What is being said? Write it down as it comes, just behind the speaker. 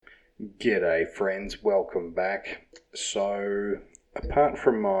G'day friends, welcome back. So, apart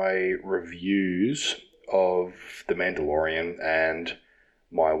from my reviews of The Mandalorian and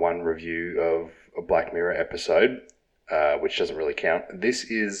my one review of a Black Mirror episode, which doesn't really count, this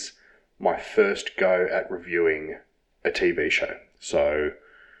is my first go at reviewing a TV show. So,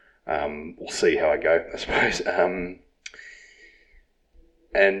 we'll see how I go, I suppose.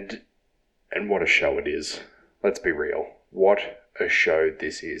 And what a show it is. Let's be real. What a show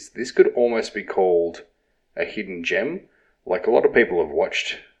this is. This could almost be called a hidden gem. Like, a lot of people have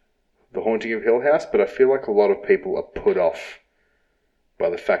watched The Haunting of Hill House, but I feel like a lot of people are put off by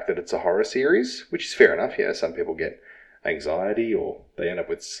the fact that it's a horror series, which is fair enough. Yeah, some people get anxiety or they end up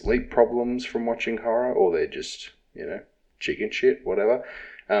with sleep problems from watching horror, or they're just, chicken shit, whatever.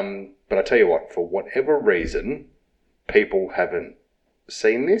 But I tell you what, for whatever reason people haven't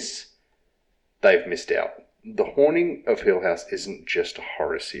seen this, they've missed out. The Haunting of Hill House isn't just a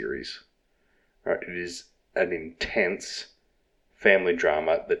horror series. Right? It is an intense family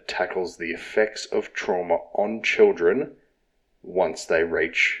drama that tackles the effects of trauma on children once they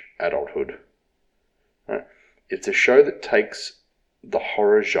reach adulthood. Right? It's a show that takes the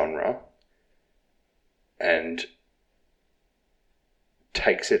horror genre and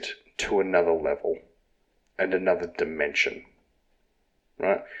takes it to another level and another dimension.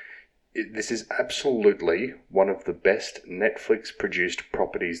 Right? This is absolutely one of the best Netflix-produced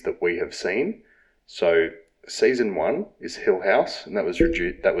properties that we have seen. So, season 1 is Hill House, and that was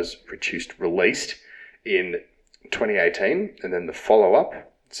released in 2018, and then the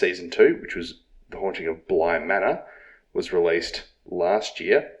follow-up, season 2, which was The Haunting of Bly Manor, was released last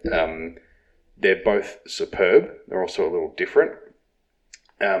year. They're both superb. They're also a little different.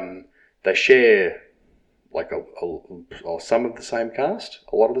 They share some of the same cast,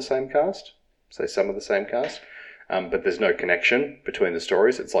 a lot of the same cast, say some of the same cast, but there's no connection between the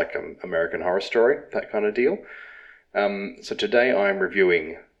stories. It's like American Horror Story, that kind of deal. So today I'm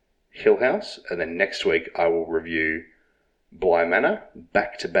reviewing Hill House, and then next week I will review Bly Manor,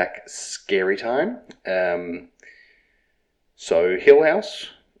 back-to-back scary time. So Hill House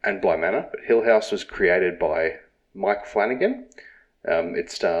and Bly Manor, but Hill House was created by Mike Flanagan. It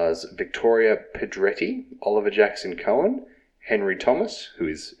stars Victoria Pedretti, Oliver Jackson Cohen, Henry Thomas, who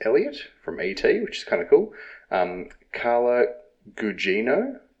is Elliot from E.T., which is kind of cool, Carla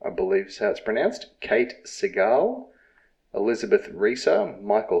Gugino, I believe is how it's pronounced, Kate Segal, Elizabeth Reesa,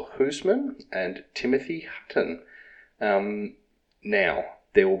 Michael Hoosman, and Timothy Hutton. Now,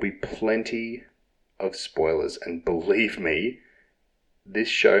 there will be plenty of spoilers, and believe me, this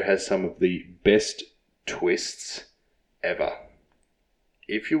show has some of the best twists ever.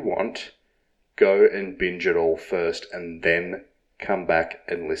 If you want, go and binge it all first and then come back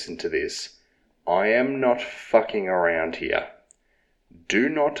and listen to this. I am not fucking around here. Do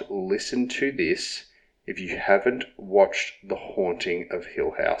not listen to this if you haven't watched The Haunting of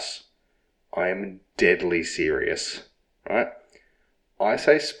Hill House. I am deadly serious, right? I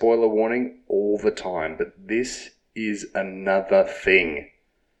say spoiler warning all the time, but this is another thing.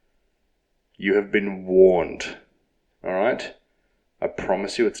 You have been warned, alright? I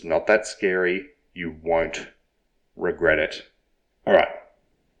promise you it's not that scary. You won't regret it. Alright,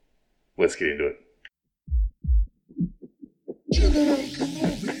 let's get into it.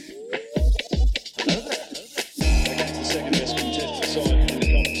 Against the second best contested side in the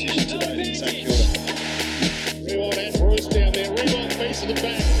competition today in St Kilda. Reward Ambrose down there. Reward face of the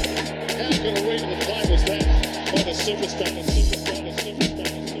back. How good a read of the play was that by the superstar?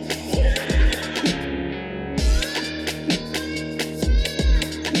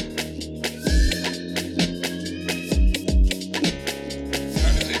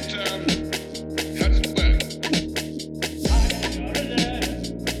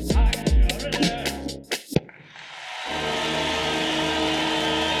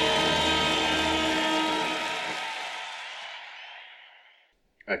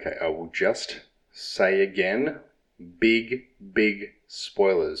 Okay, I will just say again, big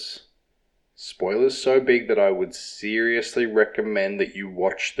spoilers. Spoilers so big that I would seriously recommend that you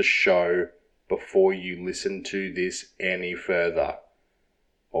watch the show before you listen to this any further.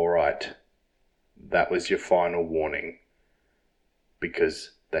 Alright, that was your final warning.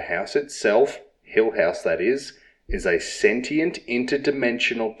 Because the house itself, Hill House that is a sentient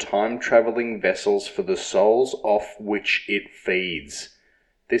interdimensional time-travelling vessels for the souls off which it feeds.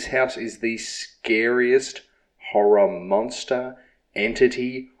 This house is the scariest horror monster,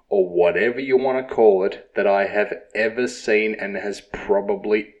 entity, or whatever you want to call it that I have ever seen and has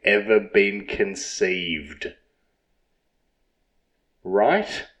probably ever been conceived.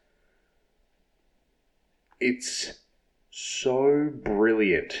 Right? It's so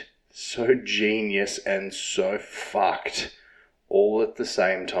brilliant. so genius and so fucked all at the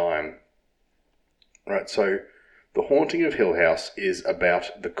same time. Right, so The Haunting of Hill House is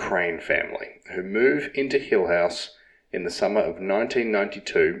about the Crane family who move into Hill House in the summer of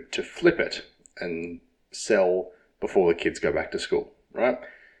 1992 to flip it and sell before the kids go back to school, right?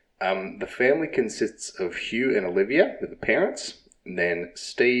 The family consists of Hugh and Olivia, the parents, and then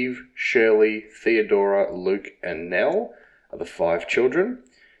Steve, Shirley, Theodora, Luke, and Nell are the 5 children.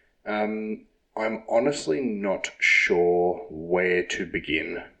 I'm honestly not sure where to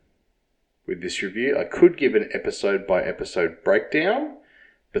begin with this review. I could give an episode-by-episode breakdown,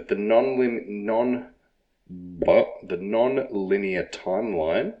 but the non-linear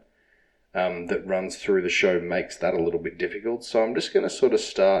timeline that runs through the show makes that a little bit difficult. So I'm just going to sort of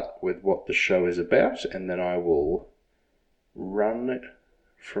start with what the show is about, and then I will run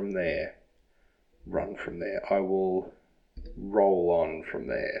from there. I will roll on from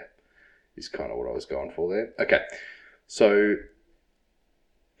there, is kind of what I was going for there. Okay, so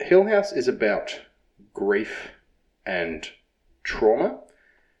Hill House is about grief and trauma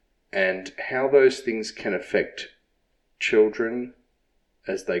and how those things can affect children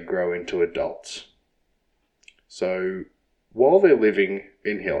as they grow into adults. So while they're living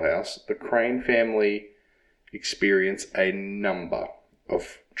in Hill House, the Crane family experience a number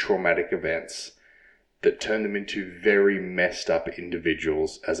of traumatic events that turn them into very messed up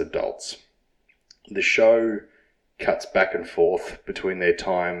individuals as adults. The show cuts back and forth between their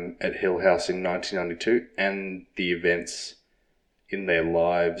time at Hill House in 1992 and the events in their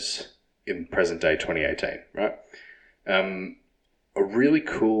lives in present day 2018, right? A really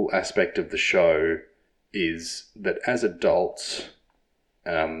cool aspect of the show is that as adults,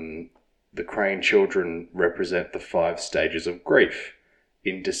 the Crane children represent the 5 stages of grief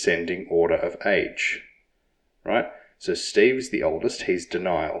in descending order of age, right? So Steve's the oldest, he's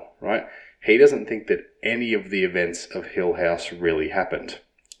denial, right? He doesn't think that any of the events of Hill House really happened,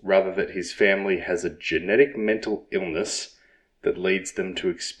 rather that his family has a genetic mental illness that leads them to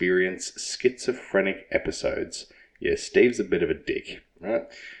experience schizophrenic episodes. Yeah, Steve's a bit of a dick, right?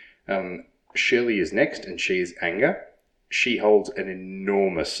 Shirley is next, and she is anger. She holds an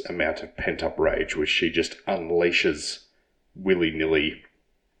enormous amount of pent-up rage, which she just unleashes willy-nilly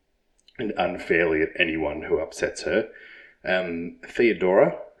and unfairly at anyone who upsets her.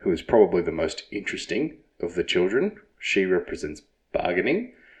 Theodora, who is probably the most interesting of the children, she represents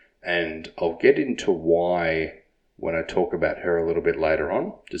bargaining, and I'll get into why when I talk about her a little bit later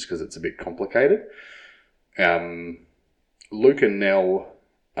on, just because it's a bit complicated. Luke and Nell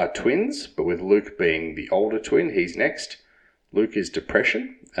are twins, but with Luke being the older twin, he's next. Luke is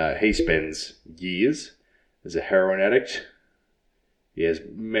depression. He spends years as a heroin addict. He has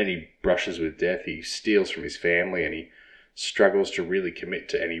many brushes with death. He steals from his family and he struggles to really commit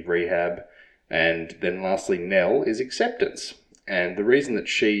to any rehab. And then lastly, Nell is acceptance. And the reason that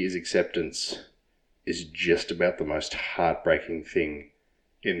she is acceptance is just about the most heartbreaking thing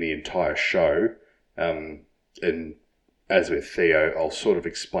in the entire show. And as with Theo, I'll sort of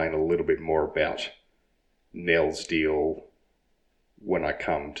explain a little bit more about Nell's deal when I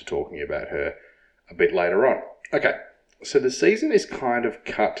come to talking about her a bit later on. Okay, so the season is kind of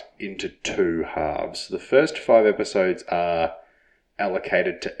cut into 2 halves. The first 5 episodes are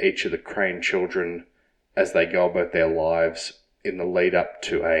allocated to each of the Crane children as they go about their lives in the lead up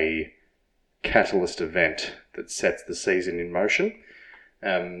to a catalyst event that sets the season in motion.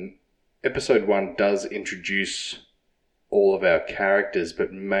 Episode 1 does introduce all of our characters,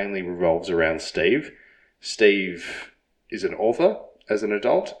 but mainly revolves around Steve. Steve is an author as an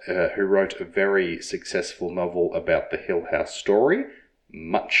adult who wrote a very successful novel about the Hill House story,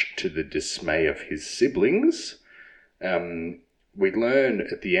 much to the dismay of his siblings. We learn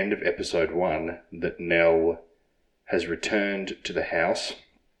at the end of episode 1 that Nell has returned to the house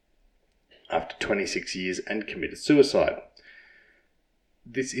after 26 years and committed suicide.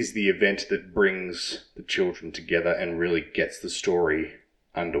 This is the event that brings the children together and really gets the story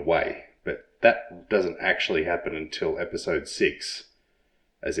underway. But that doesn't actually happen until episode 6,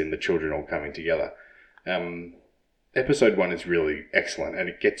 as in the children all coming together. Episode 1 is really excellent, and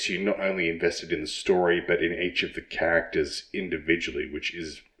it gets you not only invested in the story, but in each of the characters individually, which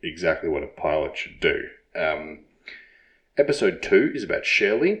is exactly what a pilot should do. Episode 2 is about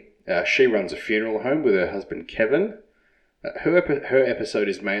Shirley. She runs a funeral home with her husband Kevin. Her episode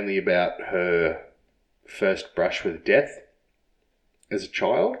is mainly about her first brush with death as a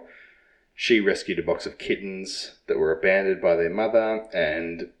child. She rescued a box of kittens that were abandoned by their mother,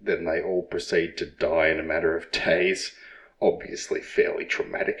 and then they all proceed to die in a matter of days. Obviously fairly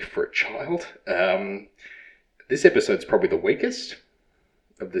traumatic for a child. This episode's probably the weakest.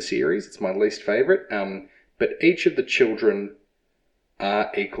 of the series. It's my least favourite. But each of the children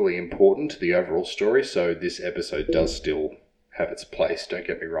are equally important to the overall story, so this episode does still have its place, don't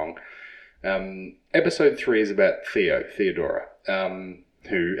get me wrong. Episode 3 is about Theodora,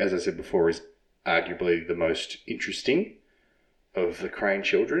 who, as I said before, is arguably the most interesting of the Crane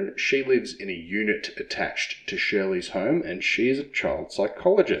children. She lives in a unit attached to Shirley's home, and she is a child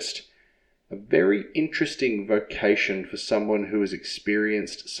psychologist. A very interesting vocation for someone who has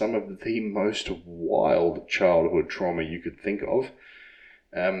experienced some of the most wild childhood trauma you could think of.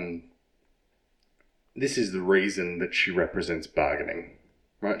 This is the reason that she represents bargaining,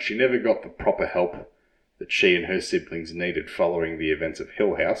 right? She never got the proper help that she and her siblings needed following the events of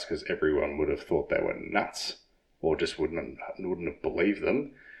Hill House, because everyone would have thought they were nuts or just wouldn't have believed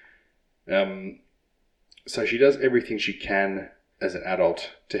them. So she does everything she can as an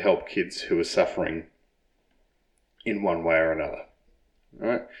adult to help kids who are suffering in one way or another,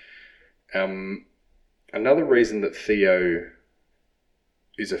 right? Another reason that Theo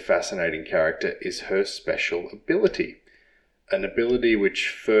is a fascinating character is her special ability, an ability which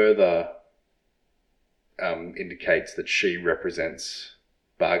further indicates that she represents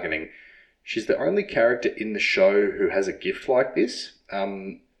bargaining. She's the only character in the show who has a gift like this.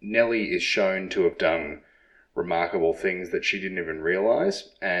 Nellie is shown to have done remarkable things that she didn't even realise,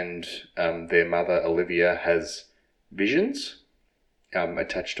 and their mother Olivia has visions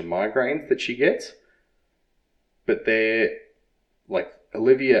attached to migraines that she gets, but they're like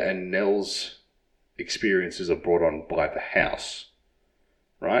Olivia and Nell's experiences are brought on by the house,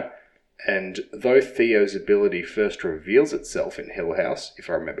 right? And though Theo's ability first reveals itself in Hill House, if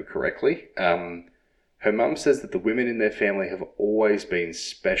I remember correctly, her mum says that the women in their family have always been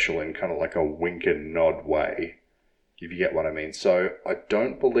special in kind of like a wink and nod way, if you get what I mean. So I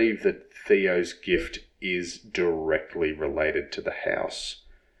don't believe that Theo's gift is directly related to the house.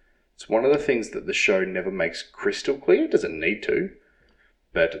 It's one of the things that the show never makes crystal clear. It doesn't need to,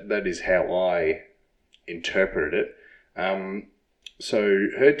 but that is how I interpreted it. So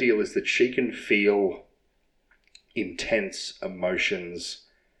her deal is that she can feel intense emotions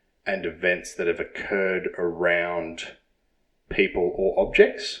and events that have occurred around people or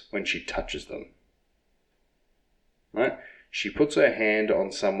objects when she touches them, right? She puts her hand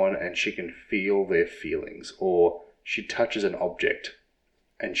on someone and she can feel their feelings, or she touches an object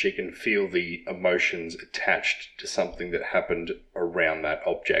and she can feel the emotions attached to something that happened around that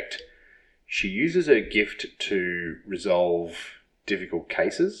object. She uses her gift to resolve difficult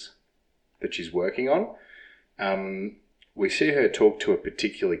cases that she's working on. We see her talk to a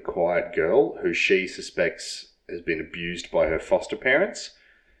particularly quiet girl who she suspects has been abused by her foster parents.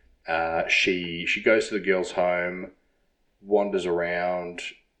 She goes to the girl's home, wanders around,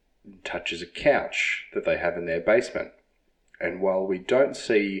 touches a couch that they have in their basement. And while we don't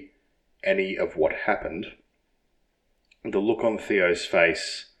see any of what happened, the look on Theo's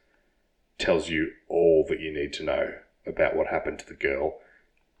face tells you all that you need to know about what happened to the girl.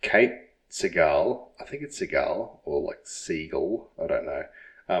 Kate Segal, I think it's Segal, or like Seagull, I don't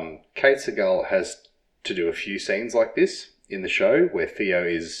know. Kate Segal has to do a few scenes like this in the show where Theo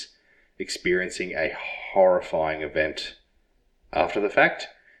is experiencing a horrifying event after the fact,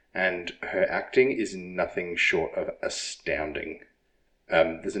 and her acting is nothing short of astounding.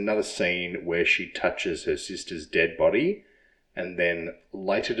 There's another scene where she touches her sister's dead body and then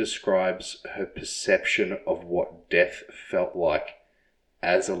later describes her perception of what death felt like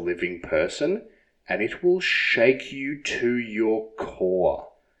as a living person, and it will shake you to your core.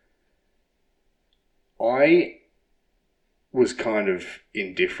 I was kind of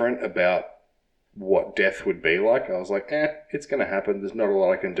indifferent about what death would be like. I was like, it's going to happen. There's not a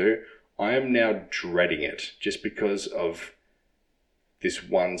lot I can do. I am now dreading it just because of this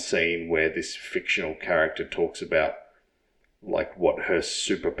one scene where this fictional character talks about like what her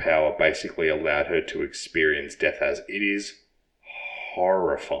superpower basically allowed her to experience death as. It is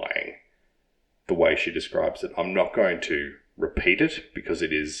horrifying the way she describes it. I'm not going to repeat it because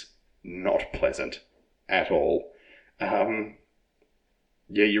it is not pleasant at all.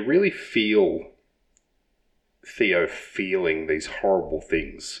 You really feel Theo feeling these horrible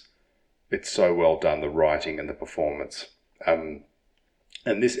things. It's so well done, the writing and the performance. And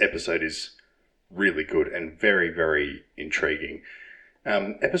this episode is really good and very, very intriguing.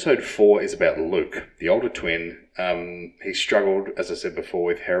 Episode 4 is about Luke, the older twin. He struggled, as I said before,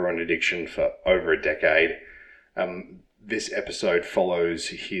 with heroin addiction for over a decade. This episode follows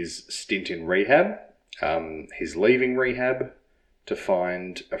his stint in rehab, his leaving rehab to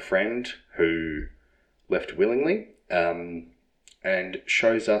find a friend who left willingly, and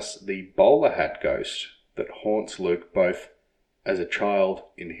shows us the bowler hat ghost that haunts Luke both as a child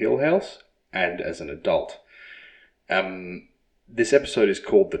in Hill House and as an adult. This episode is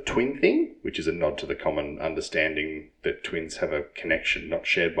called The Twin Thing, which is a nod to the common understanding that twins have a connection not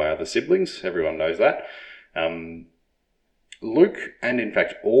shared by other siblings. Everyone knows that. Luke, and in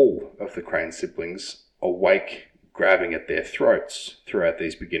fact all of the Crane siblings, awake grabbing at their throats throughout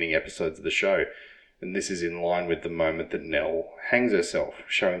these beginning episodes of the show. And this is in line with the moment that Nell hangs herself,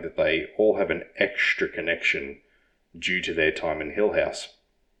 showing that they all have an extra connection due to their time in Hill House.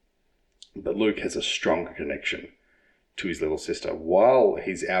 But Luke has a stronger connection to his little sister. While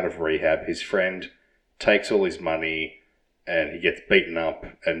he's out of rehab, his friend takes all his money and he gets beaten up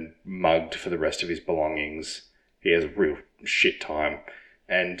and mugged for the rest of his belongings. He has a real shit time.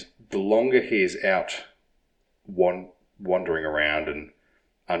 And the longer he is out wandering around and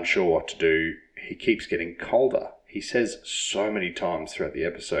unsure what to do, he keeps getting colder. He says so many times throughout the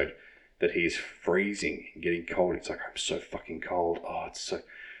episode that he is freezing and getting cold. It's like, I'm so fucking cold. Oh,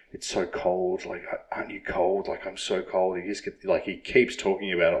 it's so cold. Like, aren't you cold? Like, I'm so cold. He just gets, like, he keeps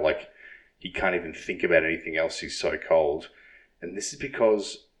talking about it like he can't even think about anything else. He's so cold. And this is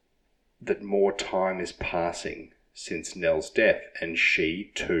because that more time is passing since Nell's death, and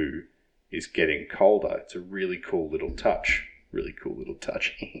she too is getting colder. It's a really cool little touch. Really cool little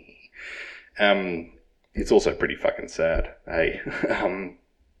touch. It's also pretty fucking sad. Hey,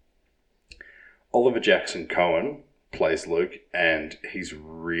 Oliver Jackson Cohen plays Luke, and he's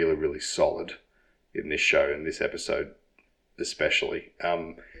really, really solid in this show, in this episode especially.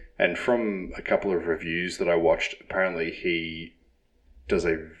 And from a couple of reviews that I watched, apparently he does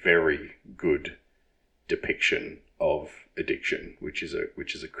a very good depiction of addiction, which is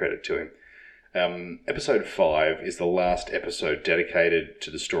a credit to him. Episode 5 is the last episode dedicated to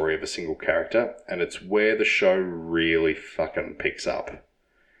the story of a single character, and it's where the show really fucking picks up.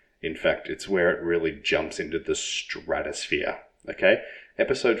 In fact, it's where it really jumps into the stratosphere. Okay?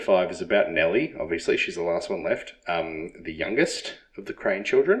 Episode 5 is about Nellie. Obviously, she's the last one left. The youngest of the Crane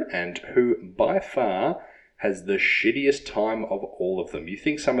children, and who by far has the shittiest time of all of them. You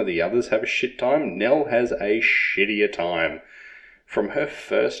think some of the others have a shit time? Nell has a shittier time. From her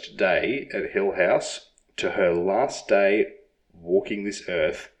first day at Hill House to her last day walking this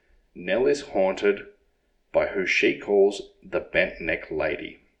earth, Nell is haunted by who she calls the Bent Neck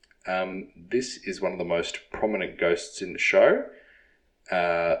Lady. This is one of the most prominent ghosts in the show.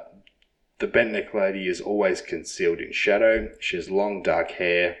 The Bent Neck Lady is always concealed in shadow. She has long dark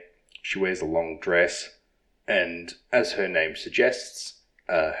hair. She wears a long dress. And as her name suggests,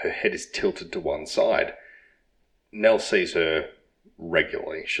 her head is tilted to one side. Nell sees her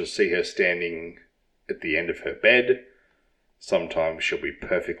regularly. She'll see her standing at the end of her bed. Sometimes she'll be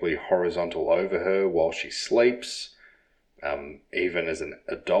perfectly horizontal over her while she sleeps. Even as an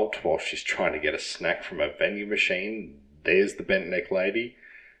adult, while she's trying to get a snack from a vending machine, there's the Bent Neck Lady.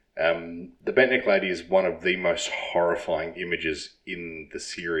 The Bent Neck Lady is one of the most horrifying images in the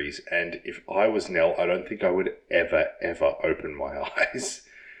series, and if I was Nell, I don't think I would ever open my eyes.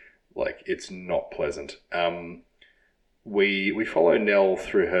 Like, it's not pleasant. We follow Nell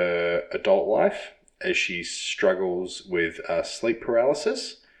through her adult life as she struggles with sleep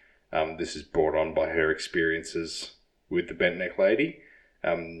paralysis. This is brought on by her experiences with the Bent Neck Lady.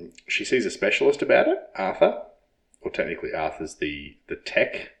 She sees a specialist about it, Arthur. Or technically Arthur's the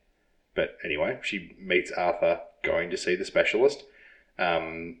tech. But anyway, she meets Arthur going to see the specialist.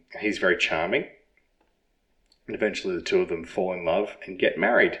 He's very charming. And eventually the two of them fall in love and get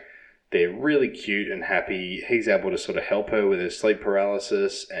married. They're really cute and happy. He's able to sort of help her with her sleep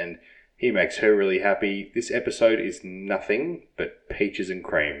paralysis, and he makes her really happy. This episode is nothing but peaches and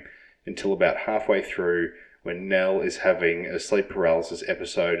cream until about halfway through, when Nell is having a sleep paralysis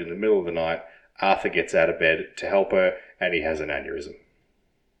episode in the middle of the night. Arthur gets out of bed to help her, and he has an aneurysm.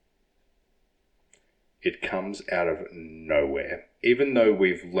 It comes out of nowhere. Even though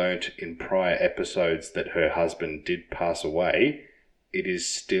we've learnt in prior episodes that her husband did pass away, it is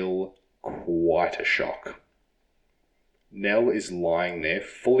still quite a shock. Nell is lying there,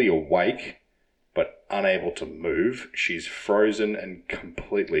 fully awake, but unable to move. She's frozen and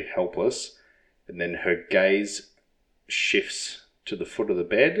completely helpless. And then her gaze shifts to the foot of the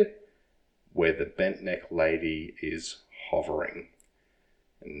bed, where the Bent Neck Lady is hovering.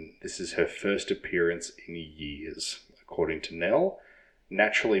 And this is her first appearance in years, according to Nell.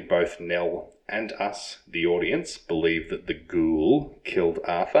 Naturally, both Nell and us, the audience, believe that the ghoul killed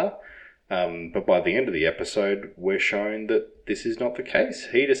Arthur. But by the end of the episode, we're shown that this is not the case.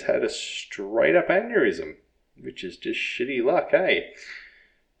 He just had a straight-up aneurysm, which is just shitty luck, eh?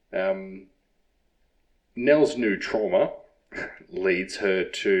 Nell's new trauma leads her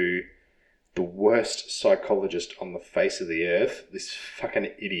to the worst psychologist on the face of the earth, this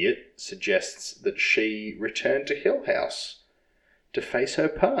fucking idiot, suggests that she return to Hill House to face her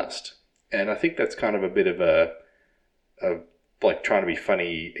past. And I think that's kind of a bit of a like trying to be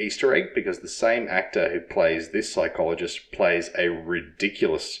funny Easter egg, because the same actor who plays this psychologist plays a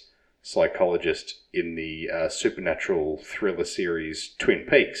ridiculous psychologist in the supernatural thriller series Twin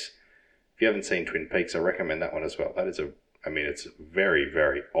Peaks. If you haven't seen Twin Peaks, I recommend that one as well. That is it's a very,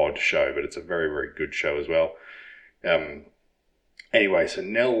 very odd show, but it's a very, very good show as well. Anyway, so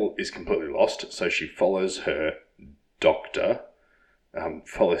Nell is completely lost, so she follows her doctor,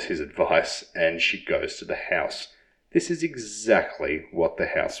 follows his advice, and she goes to the house. This is exactly what the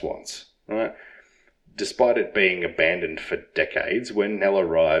house wants, right? Despite it being abandoned for decades, when Nell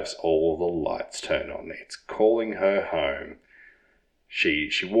arrives, all the lights turn on. It's calling her home. She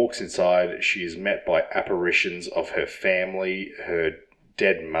walks inside. She is met by apparitions of her family, her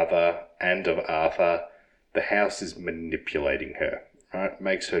dead mother, and of Arthur. The house is manipulating her, right?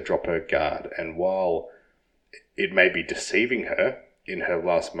 Makes her drop her guard. And while it may be deceiving her in her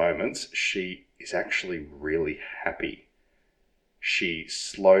last moments, she is actually really happy. She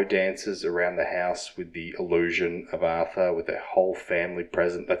slow dances around the house with the illusion of Arthur, with her whole family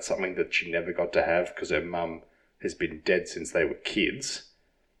present. That's something that she never got to have because her mum has been dead since they were kids.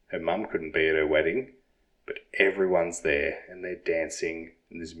 Her mum couldn't be at her wedding, but everyone's there and they're dancing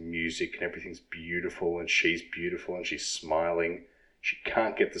and there's music and everything's beautiful and she's beautiful and she's smiling. She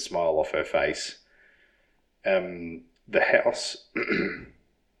can't get the smile off her face. The house...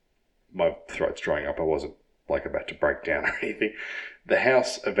 My throat's drying up. I wasn't about to break down or anything. The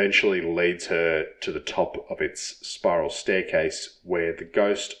house eventually leads her to the top of its spiral staircase, where the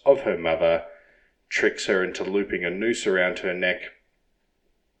ghost of her mother tricks her into looping a noose around her neck.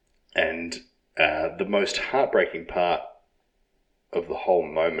 And the most heartbreaking part of the whole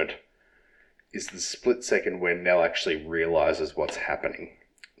moment is the split second when Nell actually realizes what's happening.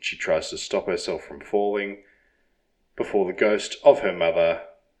 She tries to stop herself from falling before the ghost of her mother,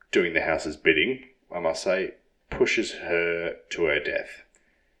 doing the house's bidding, I must say, pushes her to her death.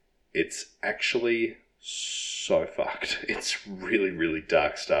 It's actually so fucked. It's really, really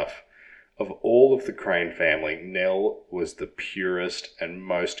dark stuff. Of all of the Crane family, Nell was the purest and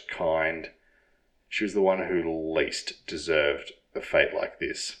most kind. She was the one who least deserved a fate like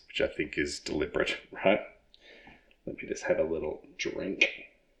this, which I think is deliberate, right? Let me just have a little drink.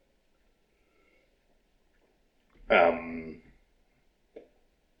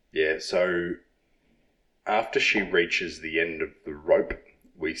 Yeah, so after she reaches the end of the rope,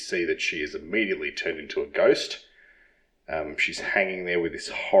 we see that she is immediately turned into a ghost. She's hanging there with this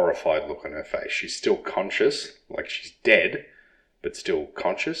horrified look on her face. She's still conscious, like she's dead, but still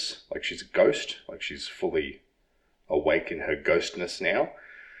conscious, like she's a ghost, like she's fully awake in her ghostness now.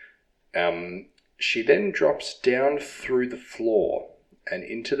 She then drops down through the floor and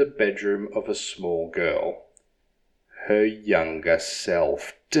into the bedroom of a small girl. Her younger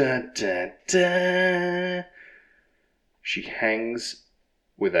self. Dun, dun, dun. She hangs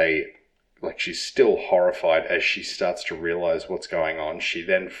with she's still horrified as she starts to realize what's going on. She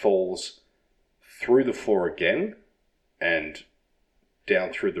then falls through the floor again and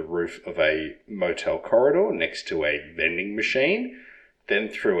down through the roof of a motel corridor next to a vending machine, then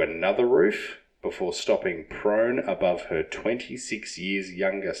through another roof before stopping prone above her 26 years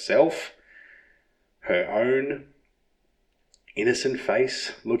younger self, her own innocent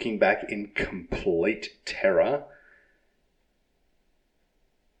face looking back in complete terror.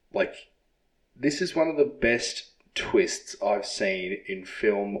 This is one of the best twists I've seen in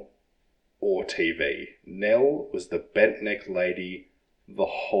film or TV. Nell was the bent neck lady the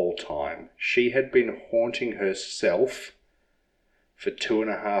whole time. She had been haunting herself for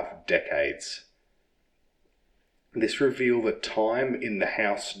 2.5 decades. This reveal that time in the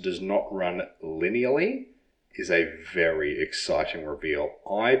house does not run linearly is a very exciting reveal.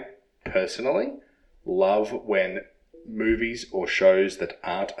 I personally love when movies or shows that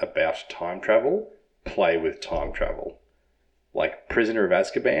aren't about time travel play with time travel. Like Prisoner of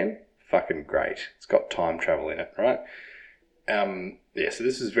Azkaban, fucking great. It's got time travel in it, right? So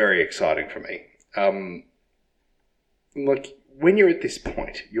this is very exciting for me. When you're at this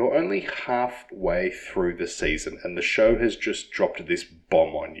point, you're only halfway through the season and the show has just dropped this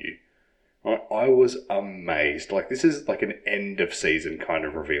bomb on you. I was amazed. This is like an end of season kind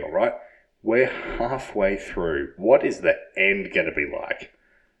of reveal, right? We're halfway through. What is the end going to be like?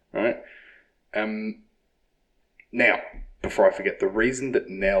 Right? Now, before I forget, the reason that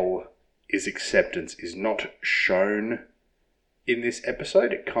Nell is acceptance is not shown in this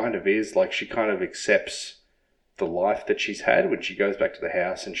episode. It kind of is. She kind of accepts the life that she's had when she goes back to the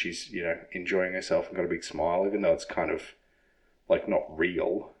house and she's, enjoying herself and got a big smile, even though it's kind of like not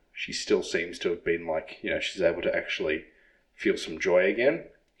real. She still seems to have been like, she's able to actually feel some joy again,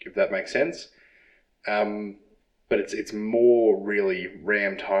 if that makes sense. But it's more really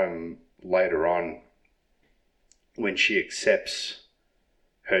rammed home later on when she accepts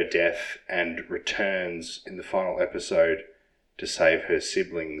her death and returns in the final episode to save her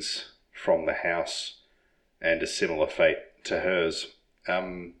siblings from the house and a similar fate to hers.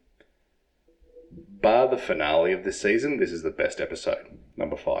 Bar the finale of this season, this is the best episode,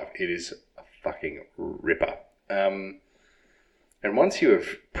 number 5. It is a fucking ripper. And once you have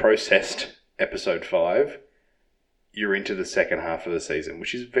processed episode 5, you're into the second half of the season,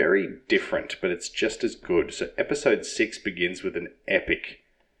 which is very different, but it's just as good. So episode 6 begins with an epic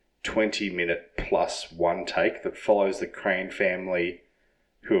 20-minute plus one take that follows the Crane family,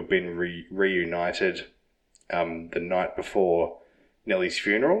 who have been reunited the night before Nellie's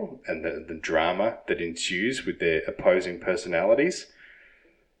funeral, and the drama that ensues with their opposing personalities.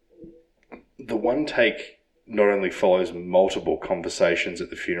 The one take not only follows multiple conversations at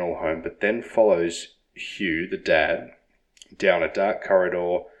the funeral home, but then follows Hugh, the dad, down a dark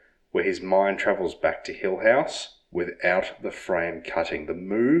corridor where his mind travels back to Hill House without the frame cutting. The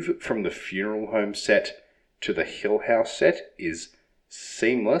move from the funeral home set to the Hill House set is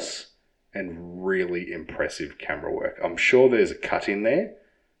seamless and really impressive camera work. I'm sure there's a cut in there,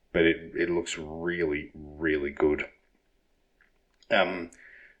 but it looks really, really good.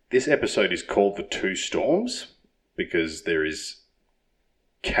 This episode is called The Two Storms because there is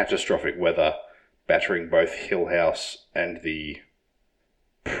catastrophic weather battering both Hill House and the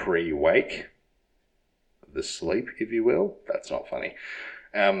pre-wake, the sleep, if you will. That's not funny.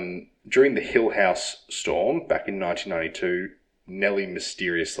 During the Hill House storm back in 1992, Nellie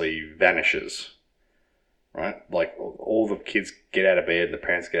mysteriously vanishes, right? Like, all the kids get out of bed, the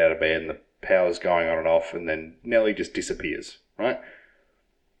parents get out of bed, and the power's going on and off, and then Nellie just disappears, right?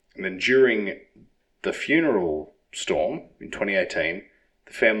 And then during the funeral storm in 2018,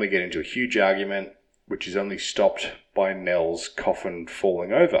 the family get into a huge argument, which is only stopped by Nell's coffin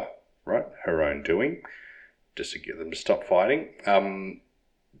falling over, right? Her own doing, just to get them to stop fighting.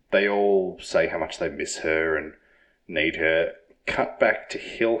 They all say how much they miss her and need her. Cut back to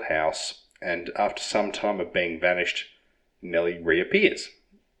Hill House, and after some time of being vanished, Nellie reappears.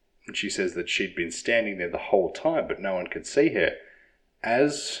 And she says that she'd been standing there the whole time, but no one could see her.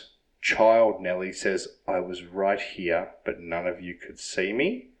 As child Nellie says, "I was right here, but none of you could see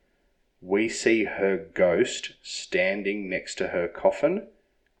me." We see her ghost standing next to her coffin,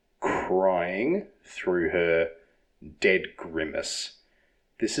 crying through her dead grimace.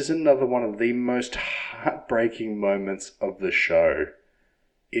 This is another one of the most heartbreaking moments of the show.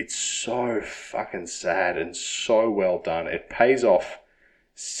 It's so fucking sad and so well done. It pays off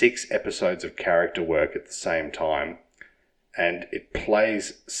 6 episodes of character work at the same time, and it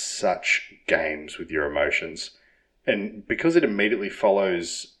plays such games with your emotions. And because it immediately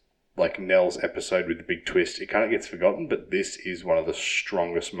follows like Nell's episode with the big twist, it kind of gets forgotten, but this is one of the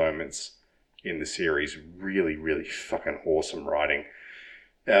strongest moments in the series. Really, really fucking awesome writing.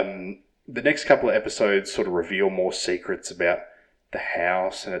 The next couple of episodes sort of reveal more secrets about the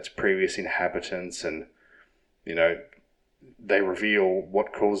house and its previous inhabitants, and, they reveal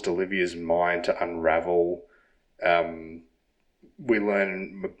what caused Olivia's mind to unravel. We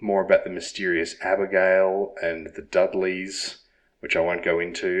learn more about the mysterious Abigail and the Dudleys, which I won't go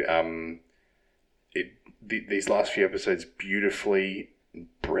into. These last few episodes beautifully,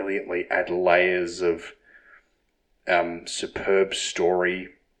 brilliantly add layers of superb story,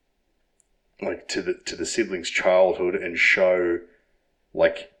 like to the siblings' childhood, and show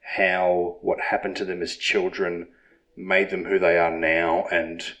like how what happened to them as children made them who they are now,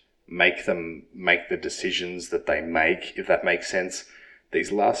 and make them make the decisions that they make, if that makes sense.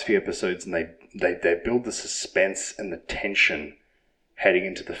 These last few episodes, and they build the suspense and the tension heading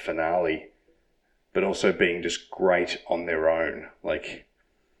into the finale, but also being just great on their own. Like,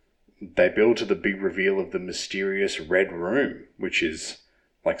 they build to the big reveal of the mysterious Red Room, which is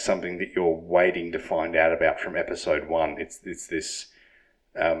like something that you're waiting to find out about from episode 1. It's this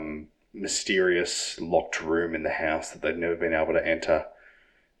mysterious locked room in the house that they've never been able to enter.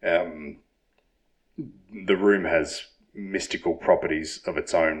 The room has mystical properties of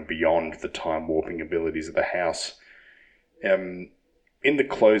its own beyond the time warping abilities of the house. In the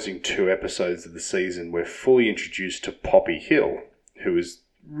closing 2 episodes of the season, we're fully introduced to Poppy Hill, who is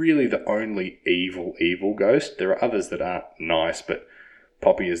really the only evil ghost. There are others that aren't nice, but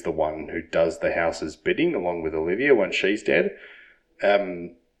Poppy is the one who does the house's bidding along with Olivia when she's dead.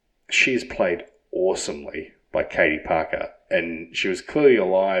 She is played awesomely by Katie Parker. And she was clearly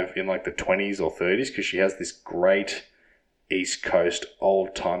alive in like the 20s or 30s because she has this great East Coast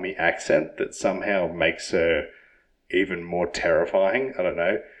old-timey accent that somehow makes her even more terrifying. I don't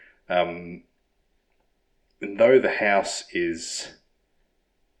know. And though the house is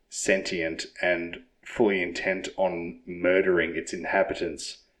sentient and fully intent on murdering its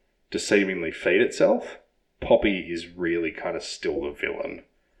inhabitants to seemingly feed itself, Poppy is really kind of still the villain,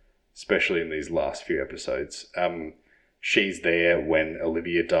 especially in these last few episodes. She's there when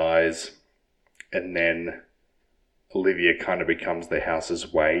Olivia dies, and then Olivia kind of becomes the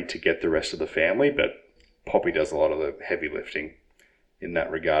house's way to get the rest of the family, but Poppy does a lot of the heavy lifting in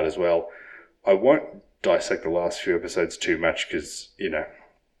that regard as well. I won't dissect the last few episodes too much because, you know,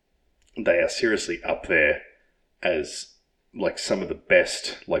 they are seriously up there as like some of the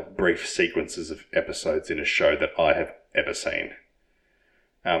best like brief sequences of episodes in a show that I have ever seen.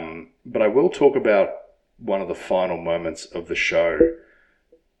 But I will talk about one of the final moments of the show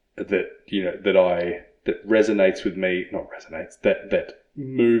that, you know, that resonates with me, that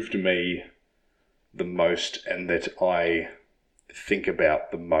moved me the most and that I think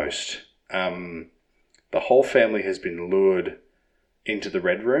about the most. The whole family has been lured into the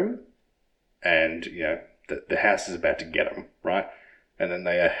Red Room, and, you know, the house is about to get them, right? And then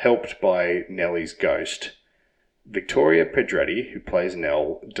they are helped by Nellie's ghost. Victoria Pedretti, who plays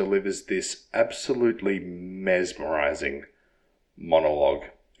Nell, delivers this absolutely mesmerizing monologue.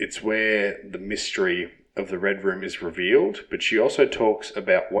 It's where the mystery of the Red Room is revealed, but she also talks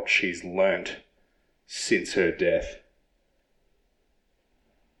about what she's learnt since her death.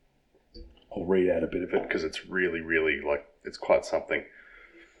 I'll read out a bit of it because it's really, really, like, it's quite something.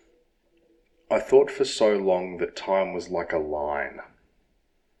 I thought for so long that time was like a line,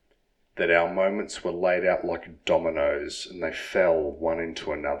 that our moments were laid out like dominoes and they fell one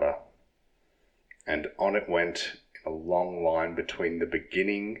into another. And on it went in a long line between the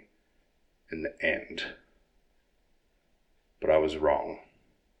beginning and the end. But I was wrong.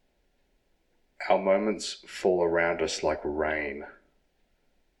 Our moments fall around us like rain,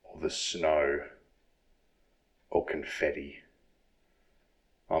 or the snow, or confetti.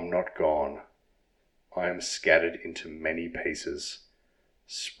 I'm not gone. I am scattered into many pieces,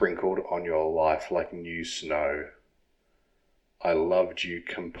 sprinkled on your life like new snow. I loved you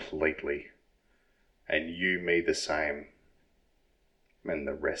completely, and you me the same, and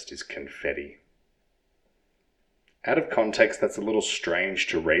the rest is confetti. Out of context, that's a little strange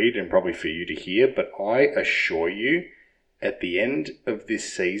to read and probably for you to hear, but I assure you, at the end of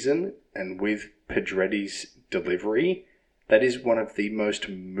this season, and with Pedretti's delivery, that is one of the most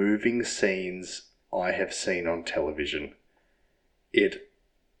moving scenes I have seen on television. There's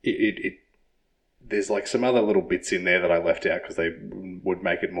like some other little bits in there that I left out because they would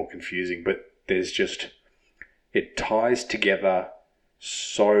make it more confusing, but there's just, it ties together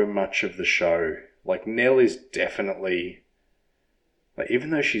so much of the show. Like, Nell is definitely, like, even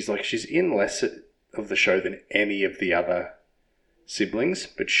though she's in less of the show than any of the other siblings,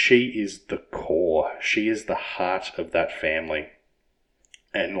 but she is the core. She is the heart of that family.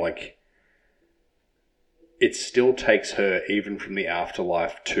 And, like, it still takes her, even from the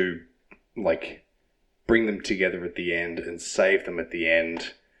afterlife, to, like, bring them together at the end and save them at the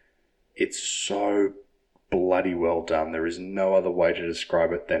end. It's so bloody well done. There is no other way to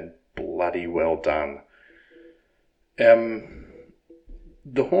describe it than bloody well done.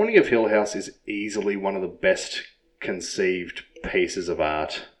 The Haunting of Hill House is easily one of the best conceived pieces of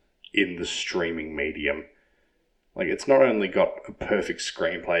art in the streaming medium. Like, it's not only got a perfect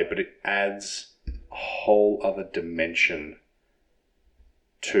screenplay, but it adds a whole other dimension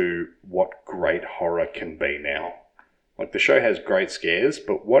to what great horror can be now. Like, the show has great scares,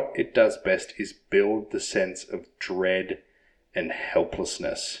 but what it does best is build the sense of dread and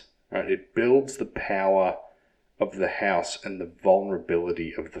helplessness. Right? It builds the power of the house and the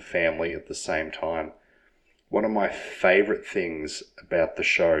vulnerability of the family at the same time. One of my favourite things about the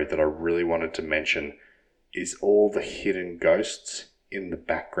show that I really wanted to mention is all the hidden ghosts in the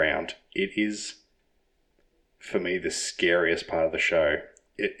background. It is, for me, the scariest part of the show.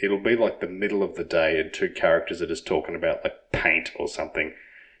 It'll be like the middle of the day and two characters are just talking about like paint or something,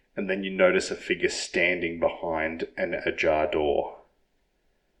 and then you notice a figure standing behind an ajar door.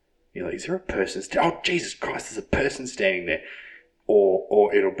 You're like, is there a person? Oh, Jesus Christ, there's a person standing there.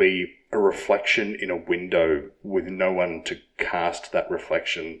 Or it'll be a reflection in a window with no one to cast that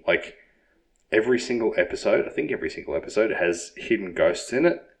reflection. Like, every single episode has hidden ghosts in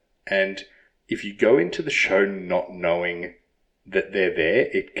it. And if you go into the show not knowing that they're there,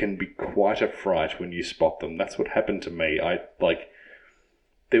 it can be quite a fright when you spot them. That's what happened to me.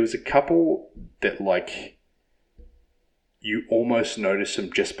 There was a couple that, like, you almost notice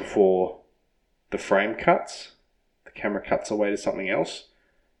them just before the frame cuts. The camera cuts away to something else.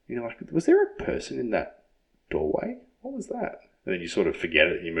 You're like, was there a person in that doorway? What was that? And then you sort of forget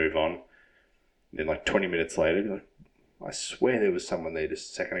it and you move on. And then like 20 minutes later, you're like, I swear there was someone there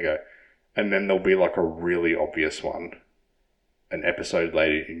just a second ago. And then there'll be like a really obvious one an episode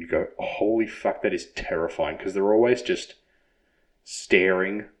later and you go, holy fuck, that is terrifying. Because they're always just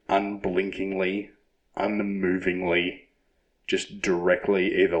staring unblinkingly, unmovingly, just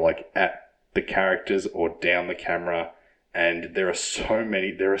directly either like at the characters or down the camera. And there are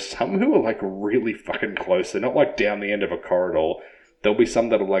some who are like really fucking close. They're not like down the end of a corridor. There'll be some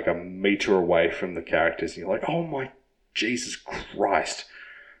that are like a meter away from the characters. And you're like, oh my Jesus Christ.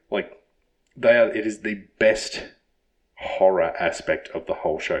 Like, it is the best horror aspect of the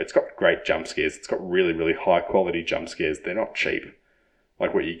whole show. It's got great jump scares. It's got really, really high quality jump scares. They're not cheap,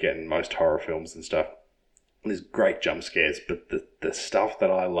 like what you get in most horror films and stuff. There's great jump scares, but the stuff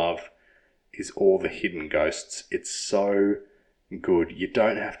that I love is all the hidden ghosts. It's so good. You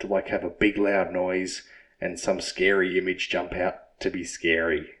don't have to like have a big loud noise and some scary image jump out to be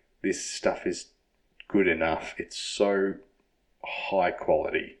scary. This stuff is good enough. It's so high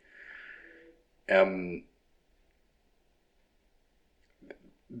quality.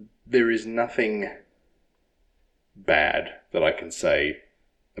 There is nothing bad that I can say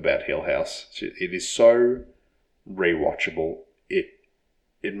about Hill House. It is so rewatchable.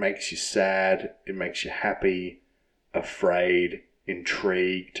 It makes you sad, it makes you happy, afraid,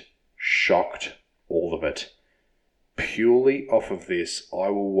 intrigued, shocked, all of it. Purely off of this, I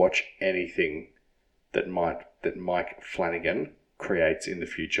will watch anything that Mike Flanagan creates in the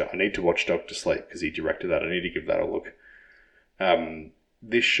future. I need to watch Dr. Sleep because he directed that. I need to give that a look.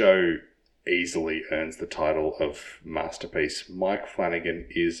 This show easily earns the title of masterpiece. Mike Flanagan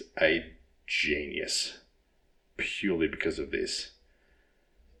is a genius purely because of this.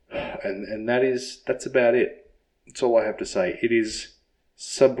 And that's about it. That's all I have to say. It is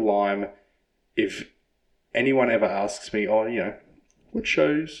sublime. If anyone ever asks me, what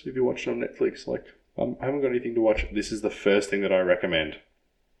shows have you watched on Netflix? Like, I haven't got anything to watch. This is the first thing that I recommend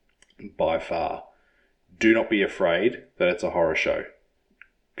by far. Do not be afraid that it's a horror show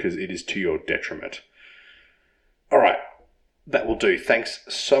because it is to your detriment. All right. That will do. Thanks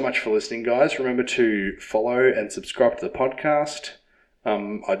so much for listening, guys. Remember to follow and subscribe to the podcast.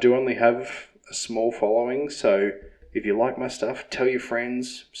 I do only have a small following, so if you like my stuff, tell your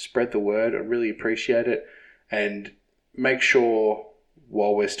friends, spread the word. I really appreciate it. And make sure,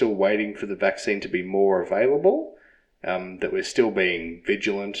 while we're still waiting for the vaccine to be more available, that we're still being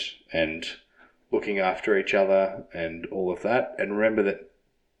vigilant and looking after each other and all of that. And remember that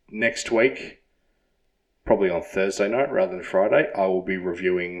next week, probably on Thursday night rather than Friday, I will be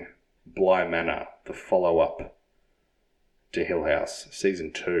reviewing Bly Manor, the follow-up to Hill House,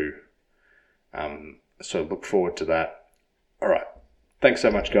 Season 2. So look forward to that. All right. Thanks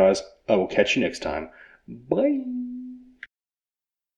so much, guys. I will catch you next time. Bye.